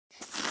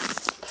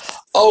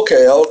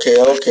Okay.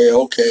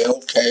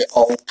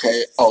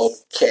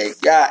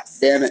 God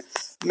damn it.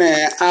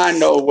 Man, I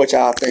know what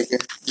y'all thinking.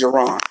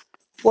 Jerron,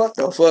 what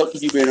the fuck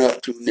you been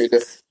up to,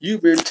 nigga? You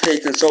been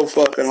taking so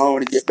fucking long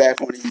to get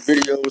back on these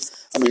videos.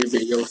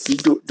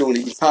 Doing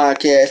these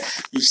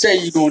podcasts. You say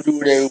you gonna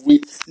do it every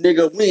week.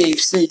 Nigga, we ain't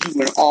seen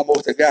you in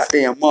almost a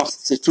goddamn month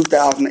since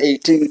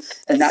 2018,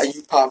 and now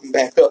you popping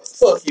back up.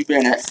 Fuck you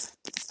been at?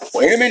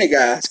 Wait a minute,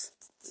 guys.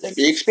 Let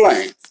me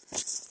explain.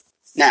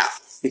 Now,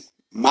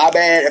 my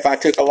bad if I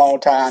took a long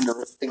time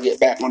to get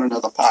back on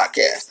another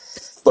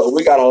podcast. But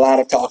we got a lot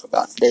to talk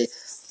about today.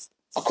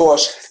 Of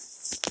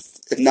course,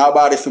 if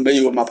nobody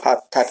familiar with my type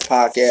of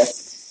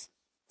podcast,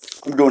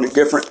 I'm doing it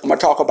different. I'm going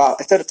to talk about,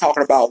 instead of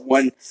talking about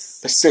one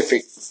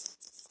specific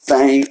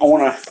thing, I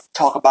want to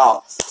talk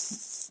about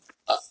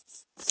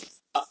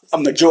a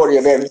majority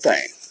of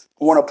everything.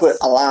 I want to put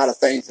a lot of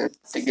things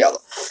together.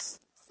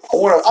 I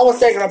was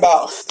thinking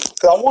about,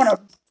 because I want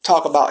to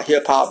talk about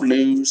hip hop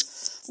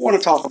news. I want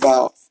to talk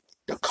about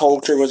the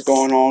culture, what's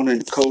going on in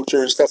the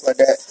culture and stuff like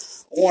that.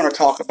 I want to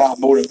talk about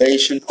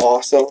motivation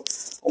also.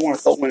 I want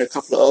to throw in a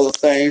couple of other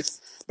things.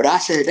 But I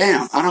said,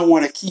 damn, I don't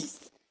want to keep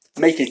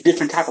making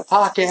different type of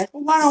podcasts.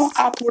 Why don't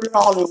I put it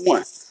all in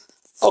one?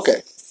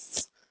 Okay.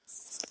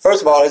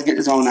 First of all, let's get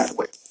this on out of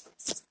the way.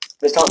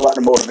 Let's talk about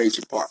the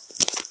motivation part.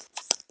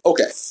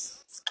 Okay.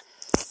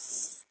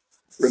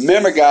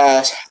 Remember,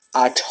 guys,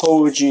 I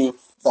told you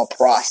the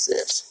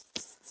process.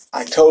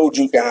 I told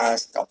you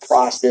guys the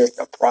process.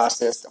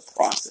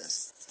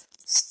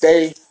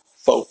 Stay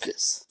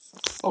focused.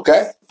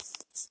 Okay?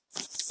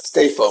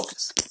 Stay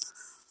focused.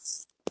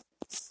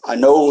 I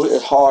know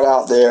it's hard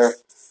out there.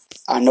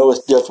 I know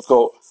it's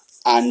difficult.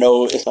 I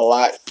know it's a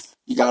lot.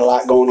 You got a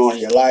lot going on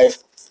in your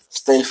life.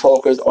 Stay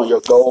focused on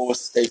your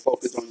goals. Stay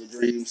focused on your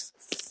dreams.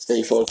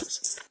 Stay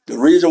focused. The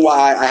reason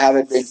why I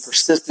haven't been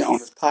persistent on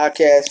this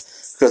podcast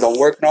is because I'm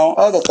working on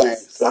other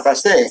things. Like I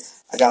said,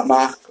 I got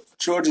my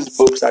children's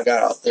books I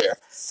got out there.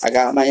 I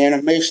got my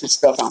animation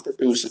stuff I'm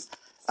producing.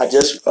 I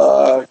just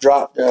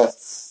dropped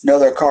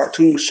another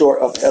cartoon short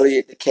of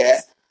Elliot the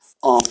cat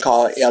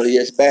called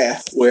Elliot's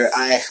Bath, where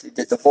I actually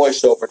did the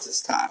voiceover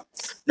this time.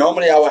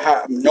 Normally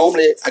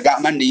I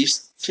got my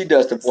niece. She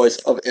does the voice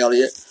of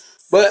Elliot,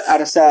 but I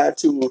decided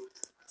to.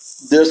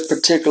 This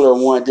particular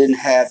one didn't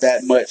have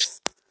that much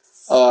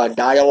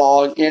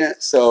dialogue in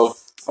it, so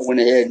I went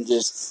ahead and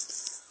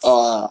just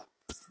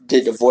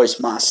did the voice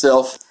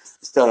myself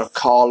instead of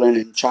calling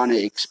and trying to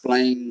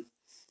explain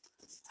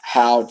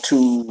how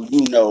to,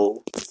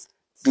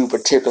 do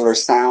particular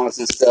sounds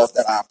and stuff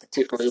that I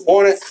particularly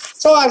wanted.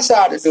 So I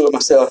decided to do it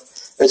myself.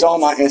 It's on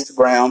my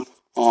Instagram,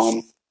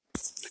 and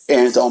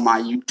it's on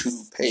my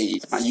YouTube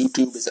page. My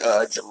YouTube is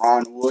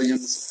Jeron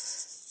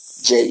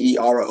Williams,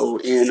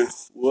 Jeron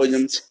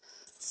Williams.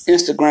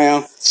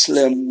 Instagram,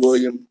 Slim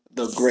William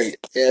the Great,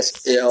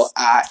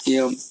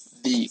 SLIM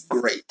the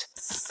Great.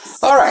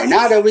 All right,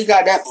 now that we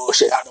got that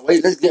bullshit out of the way,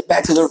 let's get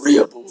back to the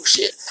real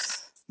bullshit.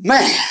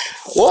 Man,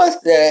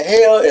 what the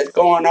hell is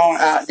going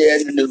on out there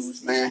in the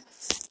news, man?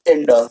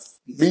 In the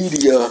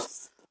media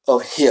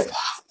of hip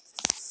hop.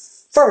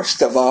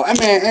 First of all, and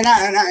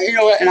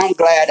I'm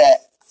glad that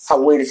I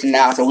waited till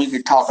now so we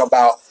could talk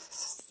about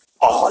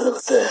all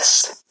of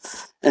this.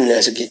 And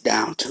let's get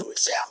down to it,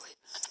 shall we?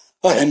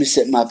 Oh, let me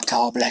sit my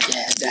tall black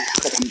ass down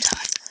because I'm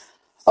tired.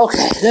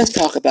 Okay, let's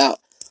talk about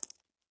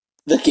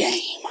the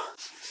game.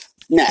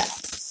 Now,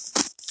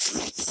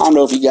 I don't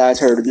know if you guys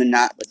heard it or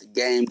not, but the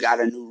game got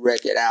a new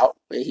record out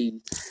where he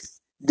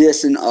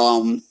dissing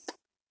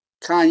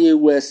Kanye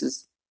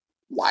West's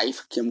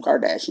wife, Kim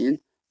Kardashian,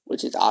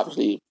 which is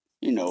obviously,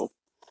 a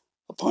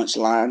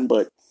punchline,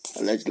 but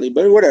allegedly,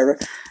 but whatever.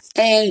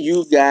 And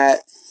you got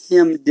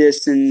him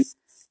dissing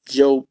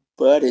Joe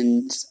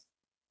Budden's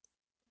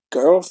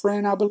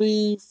girlfriend, I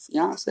believe,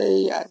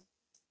 fiance.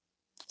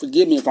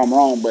 Forgive me if I'm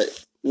wrong,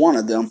 but one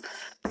of them.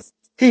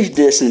 He's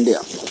dissing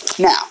them.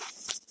 Now,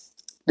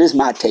 this is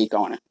my take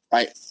on it,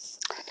 right?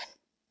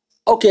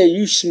 Okay,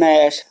 you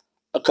smashed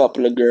a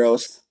couple of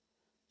girls,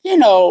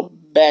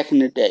 back in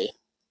the day.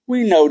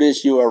 We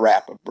noticed you're a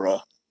rapper,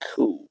 bruh.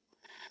 Cool.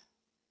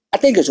 I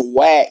think it's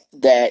whack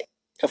that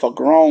if a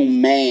grown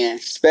man,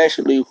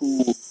 especially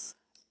who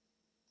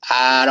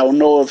I don't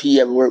know if he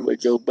ever worked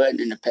with Joe Budden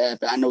in the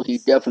past, but I know he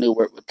definitely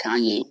worked with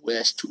Kanye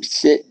West, to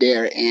sit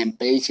there and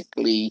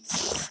basically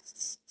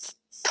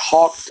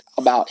talk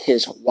about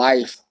his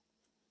wife,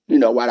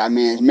 while that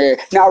man's married.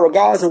 Now,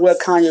 regardless of what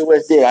Kanye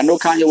West did, I know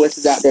Kanye West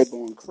is out there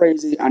going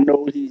crazy. I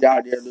know he's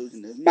out there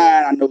losing his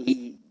mind. I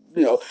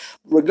know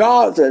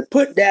regardless of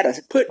put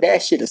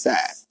that shit aside.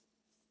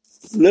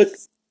 Look,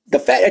 the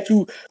fact that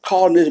you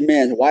calling this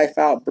man's wife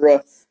out,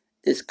 bruh,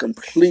 is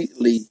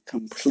completely,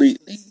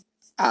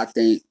 I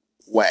think,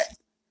 whack.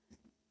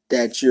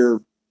 That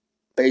you're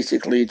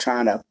basically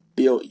trying to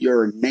build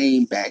your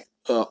name back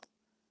up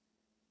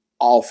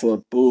off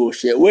of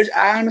bullshit, which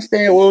I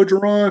understand. Well,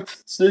 Jerron,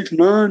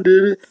 6ix9ine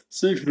did it.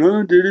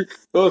 6ix9ine did it.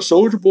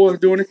 Soulja Boy's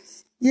doing it.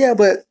 Yeah,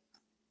 but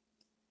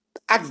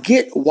I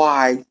get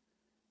why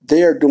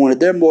they're doing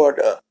it. They're more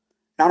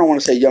I don't want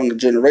to say younger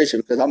generation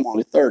because I'm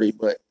only 30,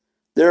 but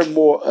they're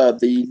more of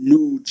the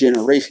new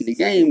generation. The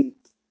game,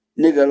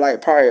 nigga,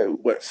 like probably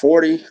what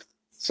 40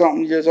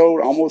 something years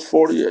old, almost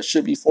 40, or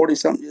should be 40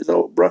 something years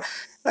old, bro.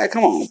 Like,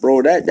 come on,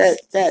 bro.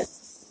 That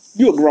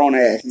you a grown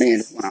ass man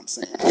is what I'm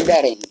saying, and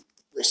that ain't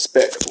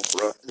respectable,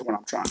 bro. Is what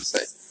I'm trying to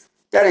say.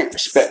 That ain't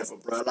respectable,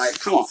 bro. Like,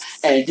 come on.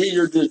 And then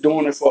you're just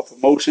doing it for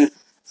promotion.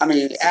 I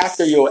mean,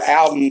 after your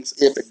albums,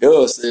 if it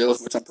does sell,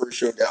 which I'm pretty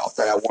sure that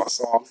after that one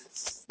song,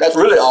 that's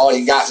really all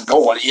he got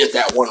going is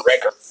that one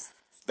record,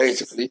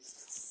 basically.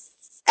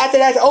 After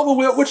that's over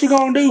with, what you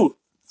gonna do?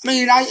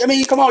 I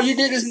mean, come on, you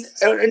did this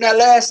in that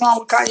last song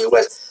with Kanye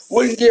West.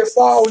 Wouldn't get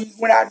far when you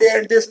went out there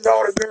and dissed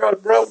all the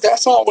girls, bro. That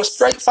song was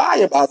straight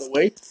fire, by the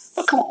way.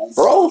 But come on,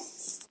 bro.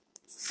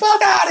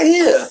 Fuck out of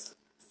here.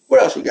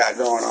 What else we got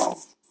going on?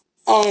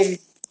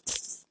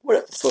 What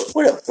else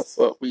the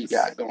fuck we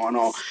got going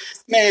on?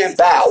 Man,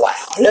 Bow Wow.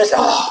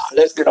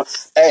 Let's get on.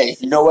 Hey,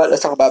 you know what?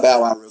 Let's talk about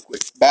Bow Wow real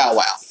quick. Bow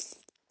Wow.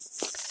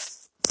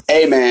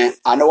 Hey man,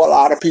 I know a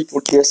lot of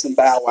people dissing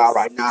Bow Wow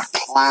right now,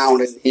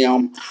 clowning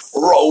him,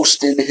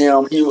 roasting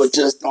him. He was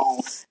just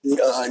on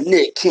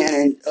Nick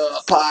Cannon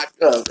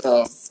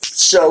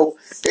show.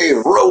 They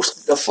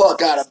roasted the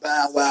fuck out of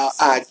Bow Wow.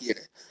 I get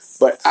it,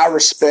 but I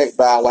respect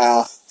Bow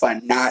Wow for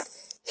not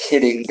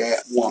hitting that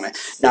woman.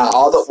 Now,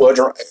 all the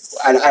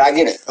and I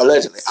get it.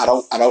 Allegedly,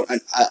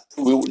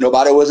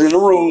 nobody was in the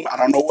room. I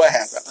don't know what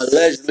happened.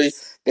 Allegedly,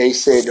 they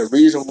said the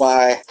reason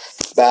why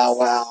Bow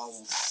Wow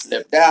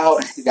flipped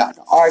out, he got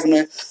in an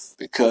argument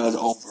because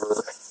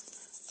over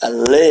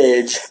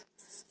alleged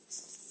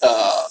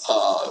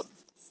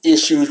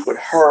issues with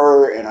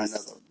her and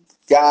another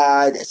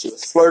guy, that she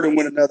was flirting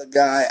with another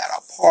guy at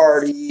a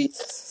party.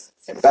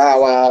 And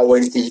Bow Wow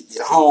waited till he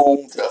get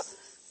home to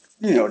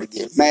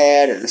get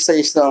mad and to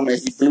say something,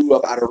 and he blew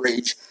up out of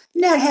rage.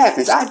 And that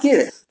happens. I get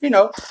it.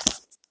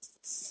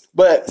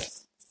 But,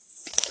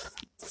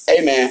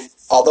 hey man,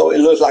 although it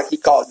looks like he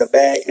caught the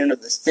bad end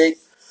of the stick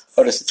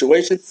of the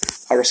situation,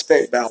 I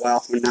respect Bow Wow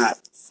for not,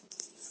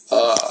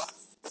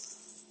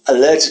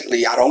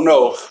 allegedly, I don't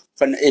know,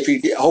 if he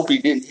did, I hope he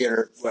didn't hit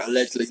her, but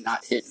allegedly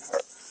not hitting her.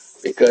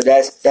 Because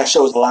that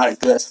shows a lot of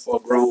guts for a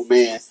grown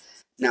man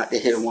not to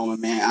hit a woman,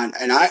 man.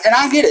 And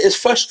I get it. It's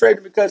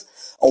frustrating because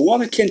a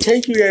woman can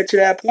take you there to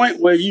that point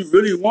where you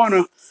really want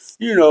to,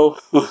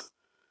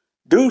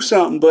 do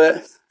something,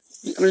 but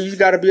I mean, you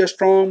got to be a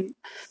strong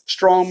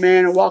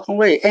man and walk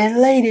away. And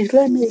ladies,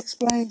 let me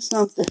explain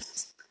something.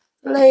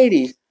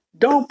 Ladies,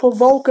 don't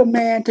provoke a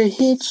man to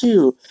hit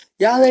you.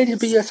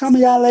 Some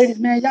of y'all ladies,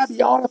 man, y'all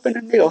be all up in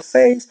the nigga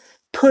face,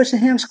 pushing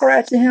him,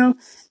 scratching him,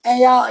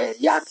 and I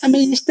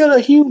mean, you're still a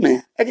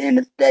human. At the end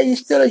of the day, you're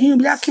still a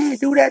human. Y'all can't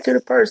do that to the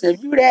person.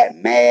 If you that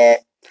mad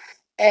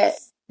at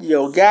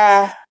your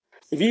guy,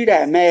 if you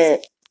that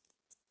mad,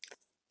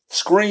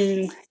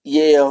 scream,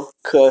 yell,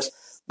 cuss,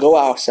 go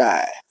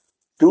outside.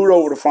 Do it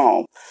over the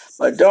phone.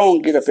 But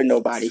don't get up in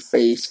nobody's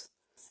face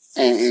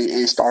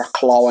and start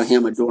clawing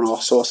him and doing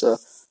all sorts of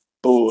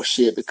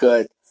bullshit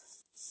because,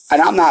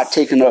 and I'm not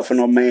taking up for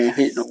no man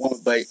hitting a woman,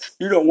 but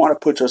you don't want to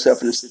put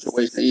yourself in a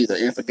situation either.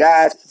 And for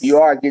guys, if you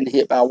are getting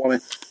hit by a woman,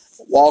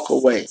 walk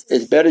away.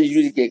 It's better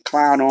you to get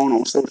clowned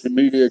on social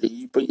media than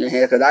you put your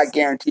hands, because I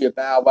guarantee if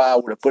Bow Wow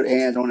would have put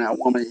hands on that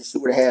woman and she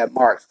would have had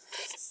marks,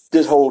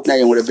 this whole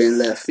thing would have been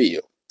left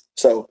field.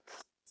 So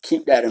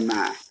keep that in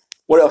mind.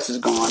 What else is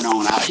going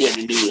on out here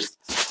in the news?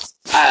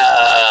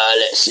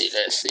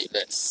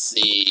 Let's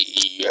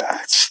see.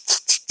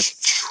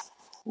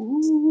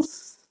 What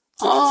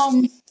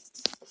the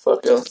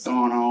fuck else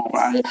going on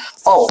right here?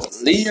 Oh,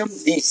 Liam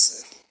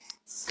Neeson.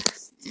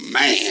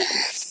 Man.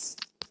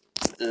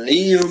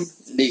 Liam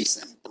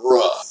Neeson,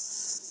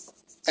 bruh.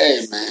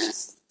 Hey, man.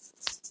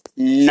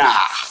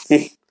 Nah.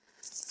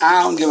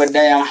 I don't give a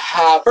damn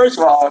how. First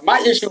of all, my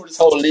issue with this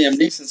whole Liam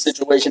Neeson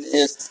situation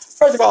is,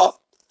 first of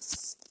all,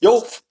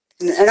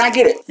 and I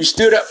get it. You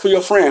stood up for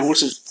your friend,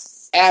 which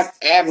is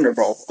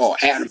admirable, or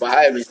admirable,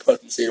 however the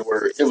fuck you say the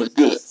word. It was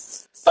good.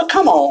 But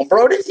come on,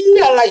 bro. You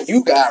got like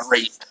you got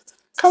raped.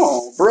 Come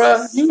on,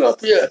 bro. You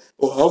up here.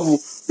 Well,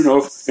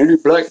 any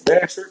black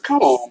bastard. Come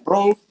on,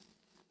 bro.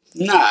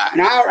 Nah.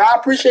 And I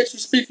appreciate you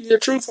speaking your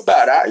truth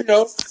about it.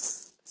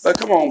 But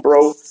come on,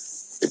 bro.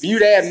 If you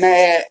that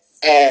mad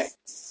at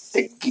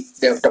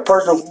the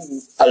person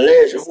who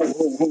alleged,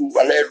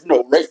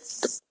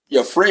 raped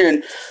your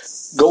friend,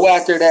 go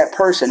after that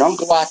person. Don't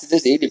go after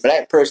this any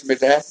black person,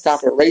 because that's the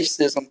type of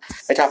racism,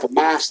 that type of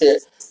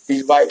mindset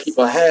these white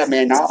people have,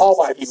 man. Not all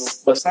white people,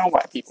 but some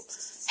white people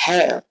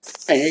have.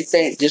 And they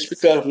think just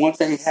because one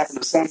thing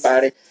happened to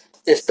somebody,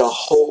 it's the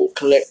whole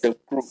collective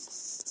group.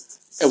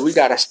 And we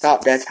got to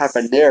stop that type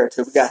of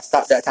narrative. We got to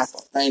stop that type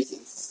of thinking.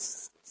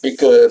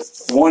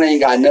 Because one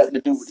ain't got nothing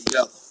to do with the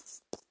other.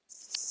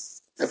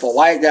 If a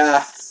white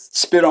guy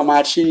spit on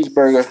my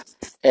cheeseburger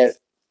at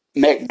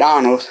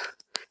McDonald's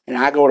and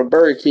I go to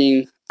Burger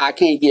King, I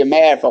can't get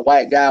mad if a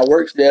white guy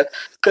works there,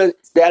 because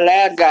that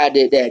last guy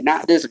did that,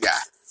 not this guy.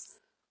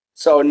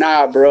 So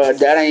nah, bro,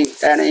 that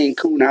ain't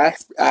cool. Now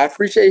I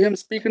appreciate him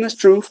speaking his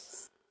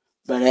truth,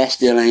 but that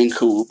still ain't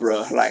cool,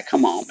 bro. Like,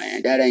 come on,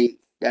 man, that ain't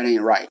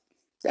right.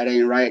 That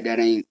ain't right.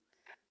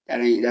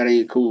 That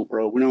ain't cool,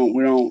 bro. We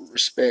don't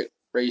respect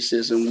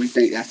racism. We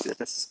think that's a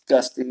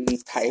disgusting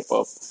type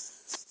of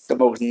the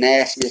most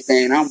nastiest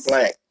thing. I'm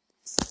black.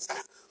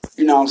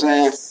 You know what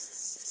I'm saying?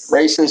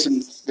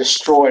 Racism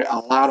destroyed a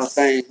lot of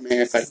things,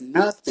 man, for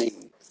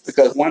nothing.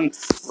 Because one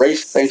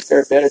race thinks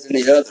they're better than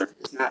the other.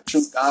 It's not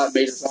true. God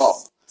made us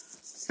all.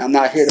 I'm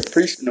not here to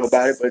preach to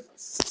nobody, but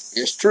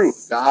it's true.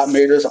 God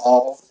made us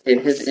all in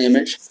His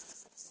image,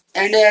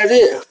 and that's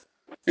it.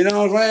 You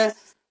know what I'm saying?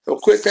 So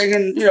quit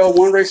thinking,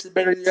 one race is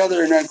better than the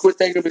other, and then quit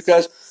thinking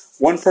because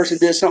one person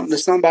did something to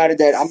somebody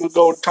that I'm gonna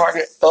go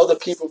target other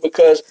people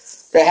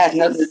because that has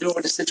nothing to do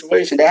with the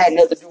situation. That had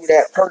nothing to do with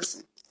that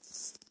person.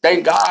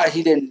 Thank God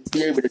he didn't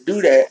be able to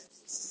do that,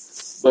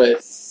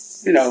 but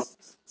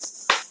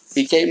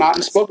he came out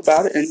and spoke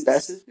about it, and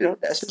that's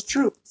his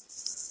truth.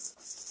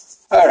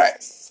 All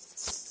right.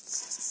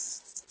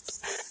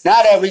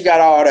 Now that we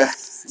got all the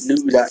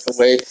news out the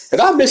way, if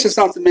I'm missing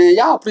something, man,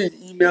 y'all please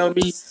email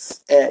me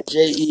at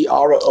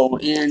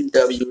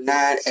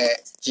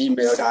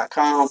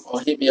jeronw9@gmail.com or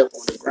hit me up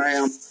on the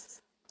gram.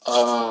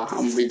 I'm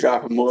gonna be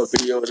dropping more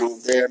videos on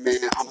there,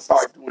 man. I'm gonna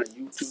start doing a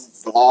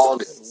YouTube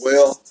vlog as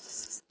well.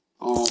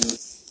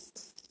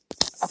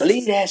 I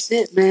believe that's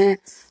it, man.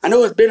 I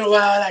know it's been a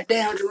while. Like,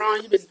 damn,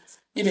 Jerron, you've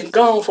been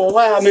gone for a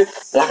while, man.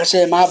 Like I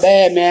said, my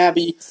bad, man.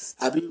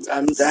 I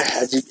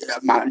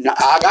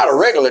got a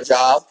regular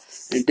job,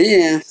 and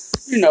then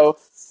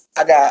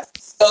I got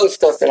other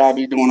stuff that I'll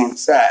be doing on the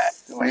side,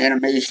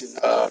 animation,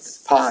 this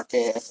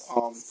podcast,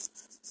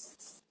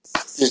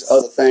 just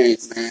other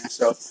things, man.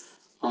 So,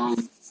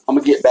 I'm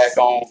gonna get back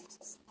on.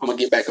 I'm gonna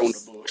get back on the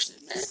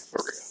bullshit, man,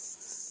 for real.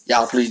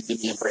 Y'all, please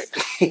give me a break.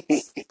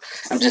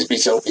 I'm just be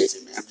so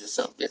busy, man. I'm just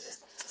so busy.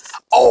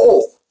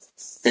 Oh,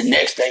 the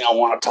next thing I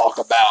want to talk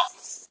about,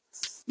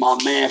 my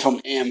man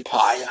from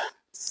Empire.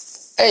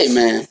 Hey,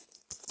 man,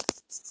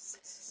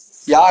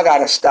 y'all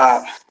gotta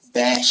stop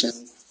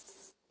bashing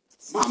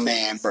my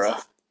man, bro.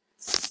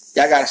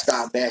 Y'all gotta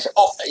stop bashing.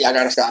 Oh, y'all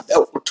gotta stop.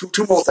 Oh,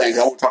 two more things.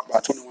 I want to talk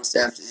about 21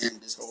 Savage and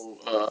this whole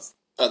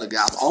other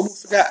guy. I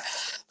almost forgot.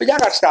 But y'all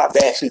gotta stop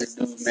bashing the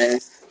dude,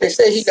 man. They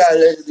say he got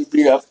allegedly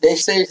beat up. They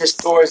say his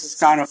stories is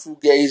kind of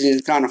fugazi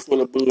and kind of full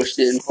of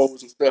bullshit and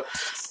hoes and stuff.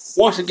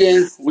 Once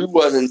again, we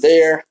wasn't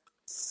there.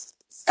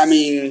 I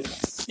mean,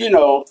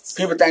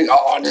 people think,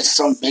 oh, this is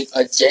some big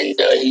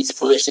agenda he's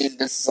pushing.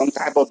 This is some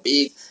type of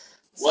big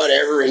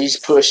whatever he's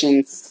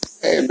pushing.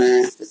 Hey,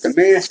 man, if the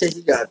man said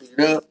he got beat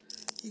up,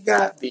 he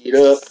got beat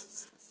up.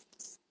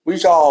 We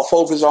should all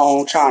focus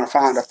on trying to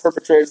find the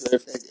perpetrators.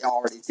 If they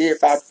already did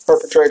find the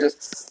perpetrators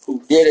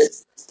who did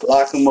it,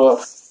 lock them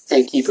up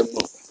and keep it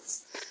moving.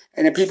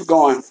 And then people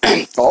going,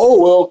 oh,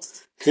 well,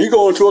 he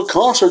going to a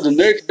concert the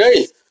next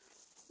day.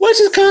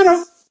 Which is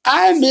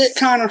I admit,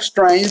 kind of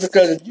strange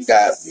because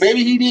if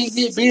maybe he didn't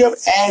get beat up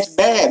as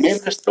bad. Maybe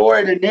the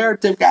story, the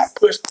narrative got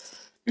pushed,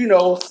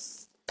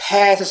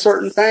 past a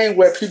certain thing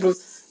where people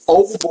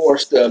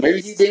overboard stuff.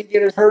 Maybe he didn't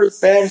get as hurt as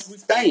bad as we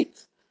think.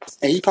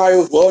 And he probably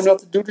was well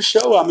enough to do the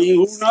show. I mean,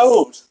 who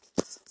knows?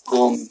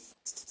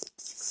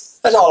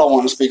 That's all I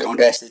want to speak on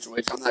that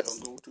situation. I'm not going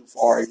to go too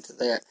far into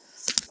that.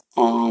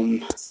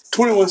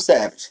 21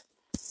 Savage.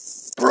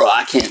 Bro,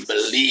 I can't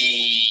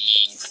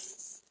believe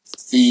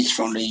he's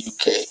from the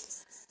UK.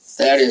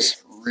 That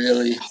is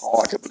really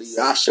hard to believe.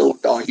 I sure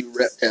thought he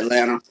repped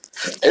Atlanta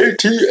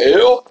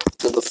ATL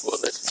to the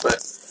fullest,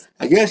 but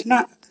I guess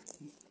not.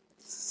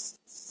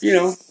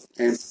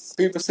 And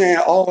people saying,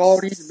 oh, all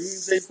these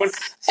memes ain't funny.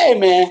 Hey,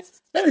 man,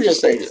 let me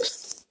just say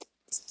this.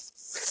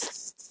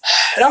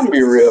 And I'm going to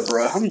be real,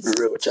 bro. I'm going to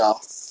be real with y'all.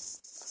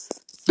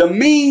 The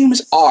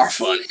memes are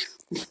funny.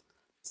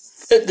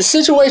 The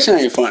situation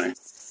ain't funny.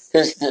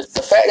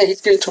 The fact that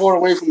he's getting torn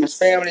away from his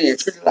family and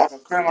treated like a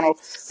criminal,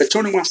 the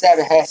 21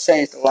 Savage has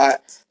changed a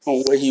lot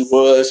from where he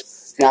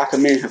was, and I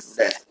commend him for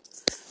that.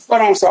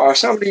 But I'm sorry,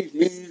 some of these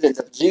memes and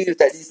the genius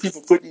that these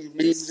people put these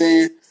memes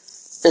in,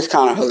 it's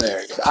kind of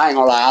hilarious. I ain't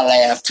gonna lie, I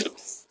laugh too.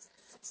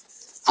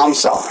 I'm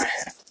sorry.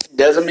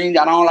 Doesn't mean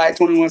that I don't like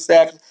 21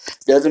 Savage.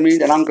 Doesn't mean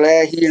that I'm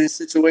glad he's in this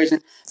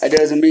situation. That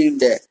doesn't mean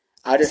that.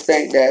 I just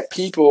think that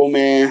people,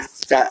 man,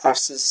 that are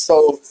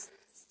so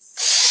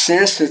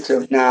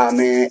sensitive now,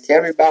 man.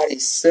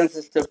 Everybody's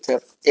sensitive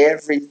to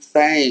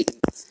everything.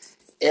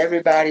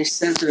 Everybody's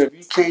sensitive.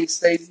 You can't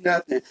say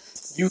nothing.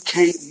 You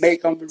can't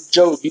make a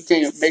joke. You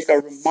can't make a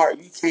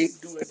remark. You can't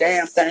do a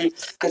damn thing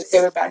because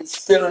everybody's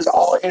feelings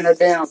all in a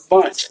damn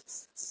bunch.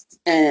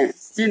 And,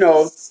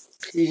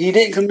 he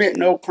didn't commit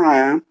no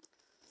crime.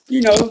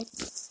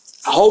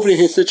 Hopefully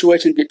his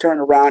situation get turned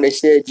around. They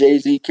said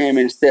Jay-Z came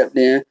in and stepped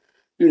in.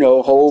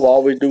 Hov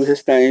always do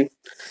his thing.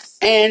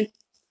 And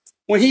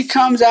when he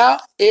comes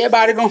out,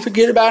 everybody gonna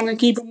forget about it and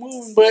keep it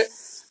moving. But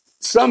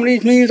some of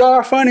these memes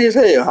are funny as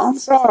hell. I'm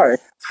sorry.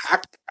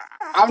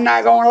 I'm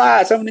not gonna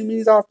lie. Some of these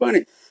memes are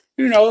funny.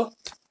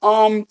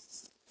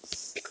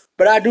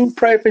 But I do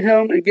pray for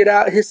him and get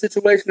out of his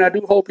situation. I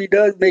do hope he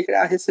does make it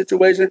out of his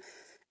situation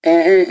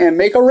and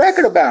make a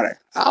record about it.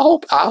 I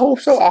hope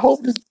so. I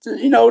hope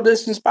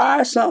this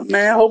inspires something,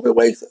 man. I hope it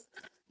wakes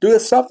do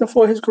something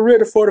for his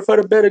career, for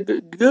the better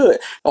good.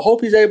 I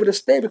hope he's able to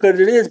stay because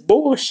it is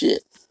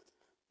bullshit.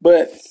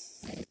 But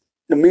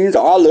the memes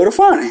are a little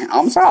funny.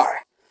 I'm sorry.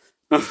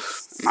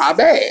 My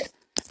bad.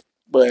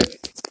 But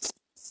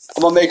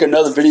I'm going to make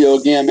another video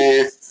again,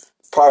 man.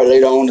 Probably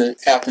later on in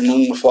the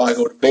afternoon before I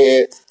go to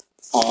bed.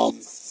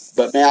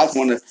 But, man, I just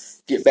want to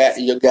get back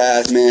to you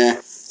guys,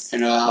 man.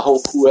 And I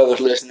hope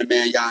whoever's listening,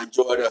 man, y'all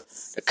enjoy the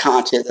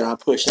content that I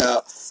push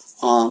out.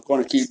 I'm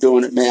going to keep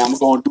doing it, man. I'm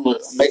going to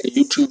make a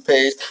YouTube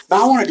page.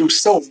 But I want to do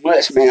so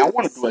much, man. I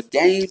want to do a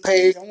game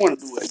page. I want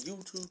to do a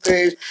YouTube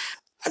page.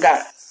 I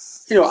got,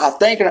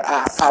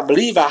 I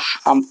believe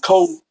I'm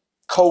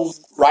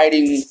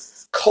co-writing,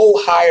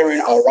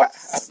 hiring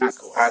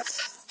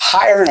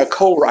a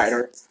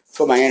co-writer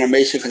for my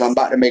animation because I'm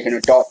about to make an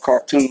adult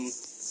cartoon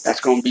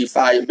that's going to be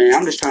fire, man.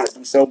 I'm just trying to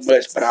do so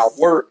much, but I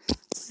work,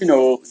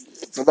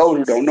 for those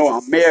who don't know,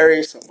 I'm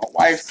married, so my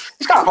wife,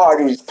 it's kind of hard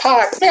to do these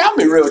podcasts. Man, I'll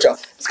be real with y'all.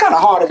 It's kind of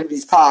hard to do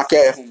these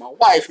podcasts with my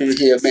wife in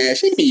here, man.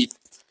 She be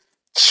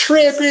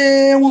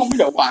tripping, want me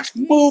to watch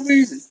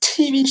movies and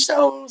TV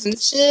shows and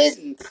shit,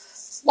 and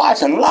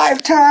watching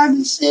Lifetime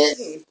and shit,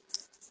 and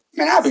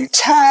man, I be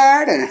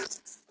tired, and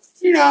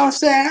you know what I'm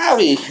saying, I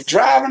be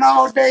driving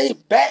all day,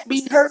 back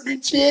be hurting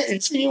and shit,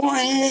 and she want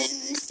to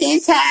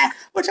spend time,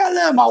 which I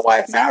love my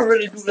wife, man, I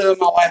really do love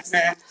my wife,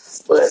 man,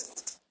 but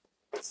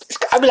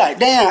I be like,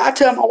 damn, I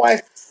tell my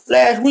wife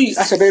last week,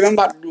 I said, baby, I'm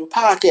about to do a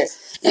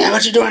podcast. Man,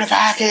 what you doing a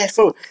podcast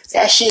for?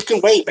 That shit can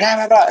wait, blah,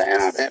 blah, blah.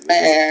 And I'm like,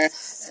 man,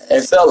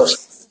 hey,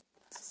 fellas,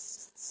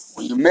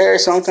 when you're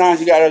married, sometimes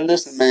you gotta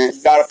listen, man.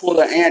 You gotta pull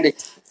an Andy,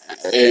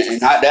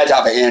 and not that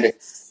type of Andy.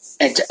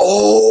 And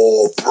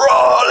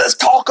bro, let's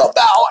talk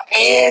about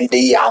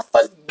Andy. I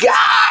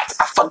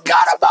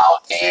forgot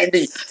about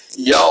Andy.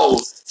 Yo,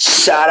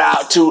 shout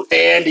out to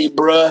Andy,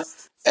 bruh.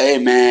 Hey,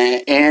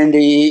 man,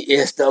 Andy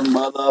is the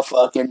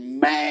motherfucking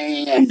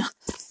man.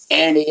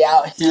 Andy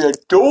out here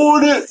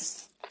doing it.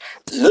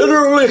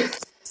 Literally.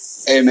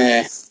 Hey,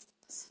 man,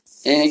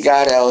 any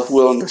guy that was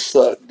willing to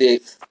suck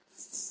dick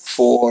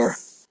for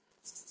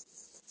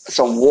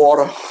some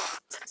water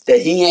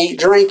that he ain't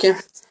drinking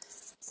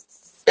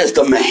is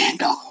the man,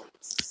 dog.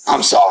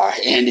 I'm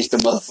sorry, Andy's the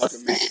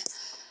motherfucking man.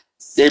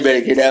 They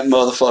better get that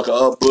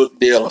motherfucker a book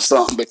deal or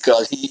something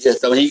because he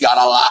got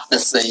a lot to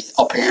say,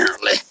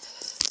 apparently.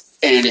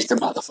 Andy's the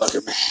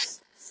motherfucking man.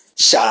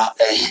 Shout out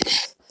to Andy.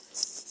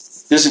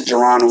 This is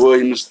Jerron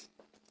Williams,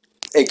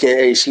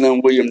 a.k.a.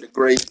 Slim William the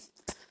Great.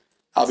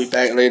 I'll be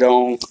back later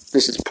on.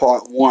 This is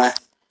part 1.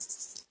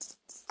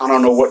 I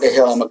don't know what the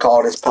hell I'm going to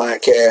call this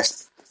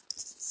podcast.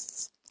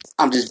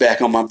 I'm just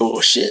back on my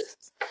bullshit.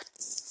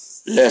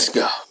 Let's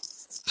go.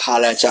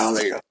 Holla at y'all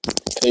later.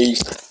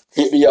 Peace.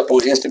 Hit me up on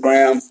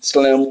Instagram,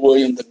 Slim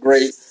William the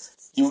Great.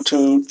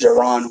 YouTube,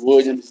 Jerron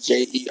Williams,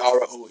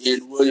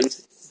 Jeron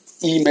Williams.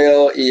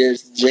 Email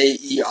is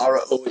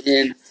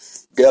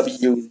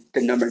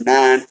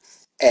JERONW9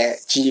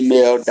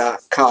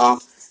 @gmail.com.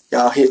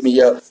 Y'all hit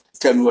me up.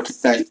 Tell me what you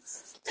think.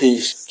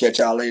 Peace. Catch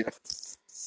y'all later.